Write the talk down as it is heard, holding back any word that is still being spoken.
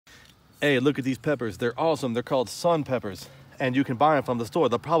Hey, look at these peppers. They're awesome. They're called sun peppers, and you can buy them from the store.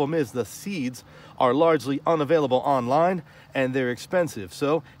 The problem is the seeds are largely unavailable online and they're expensive.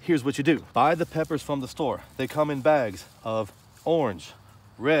 So here's what you do. Buy the peppers from the store. They come in bags of orange,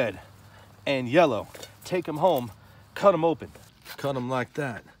 red, and yellow. Take them home, cut them open. Cut them like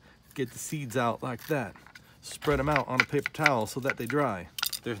that. Get the seeds out like that. Spread them out on a paper towel so that they dry.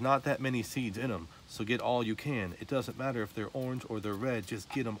 There's not that many seeds in them, so get all you can. It doesn't matter if they're orange or they're red, just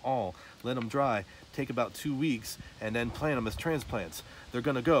get them all. Let them dry, take about 2 weeks, and then plant them as transplants. They're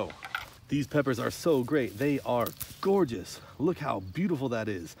gonna go. These peppers are so great. They are gorgeous. Look how beautiful that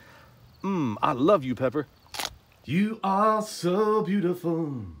is. I love you, pepper. You are so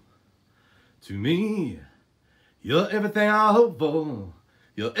beautiful to me. You're everything I hope for.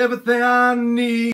 You're everything I need.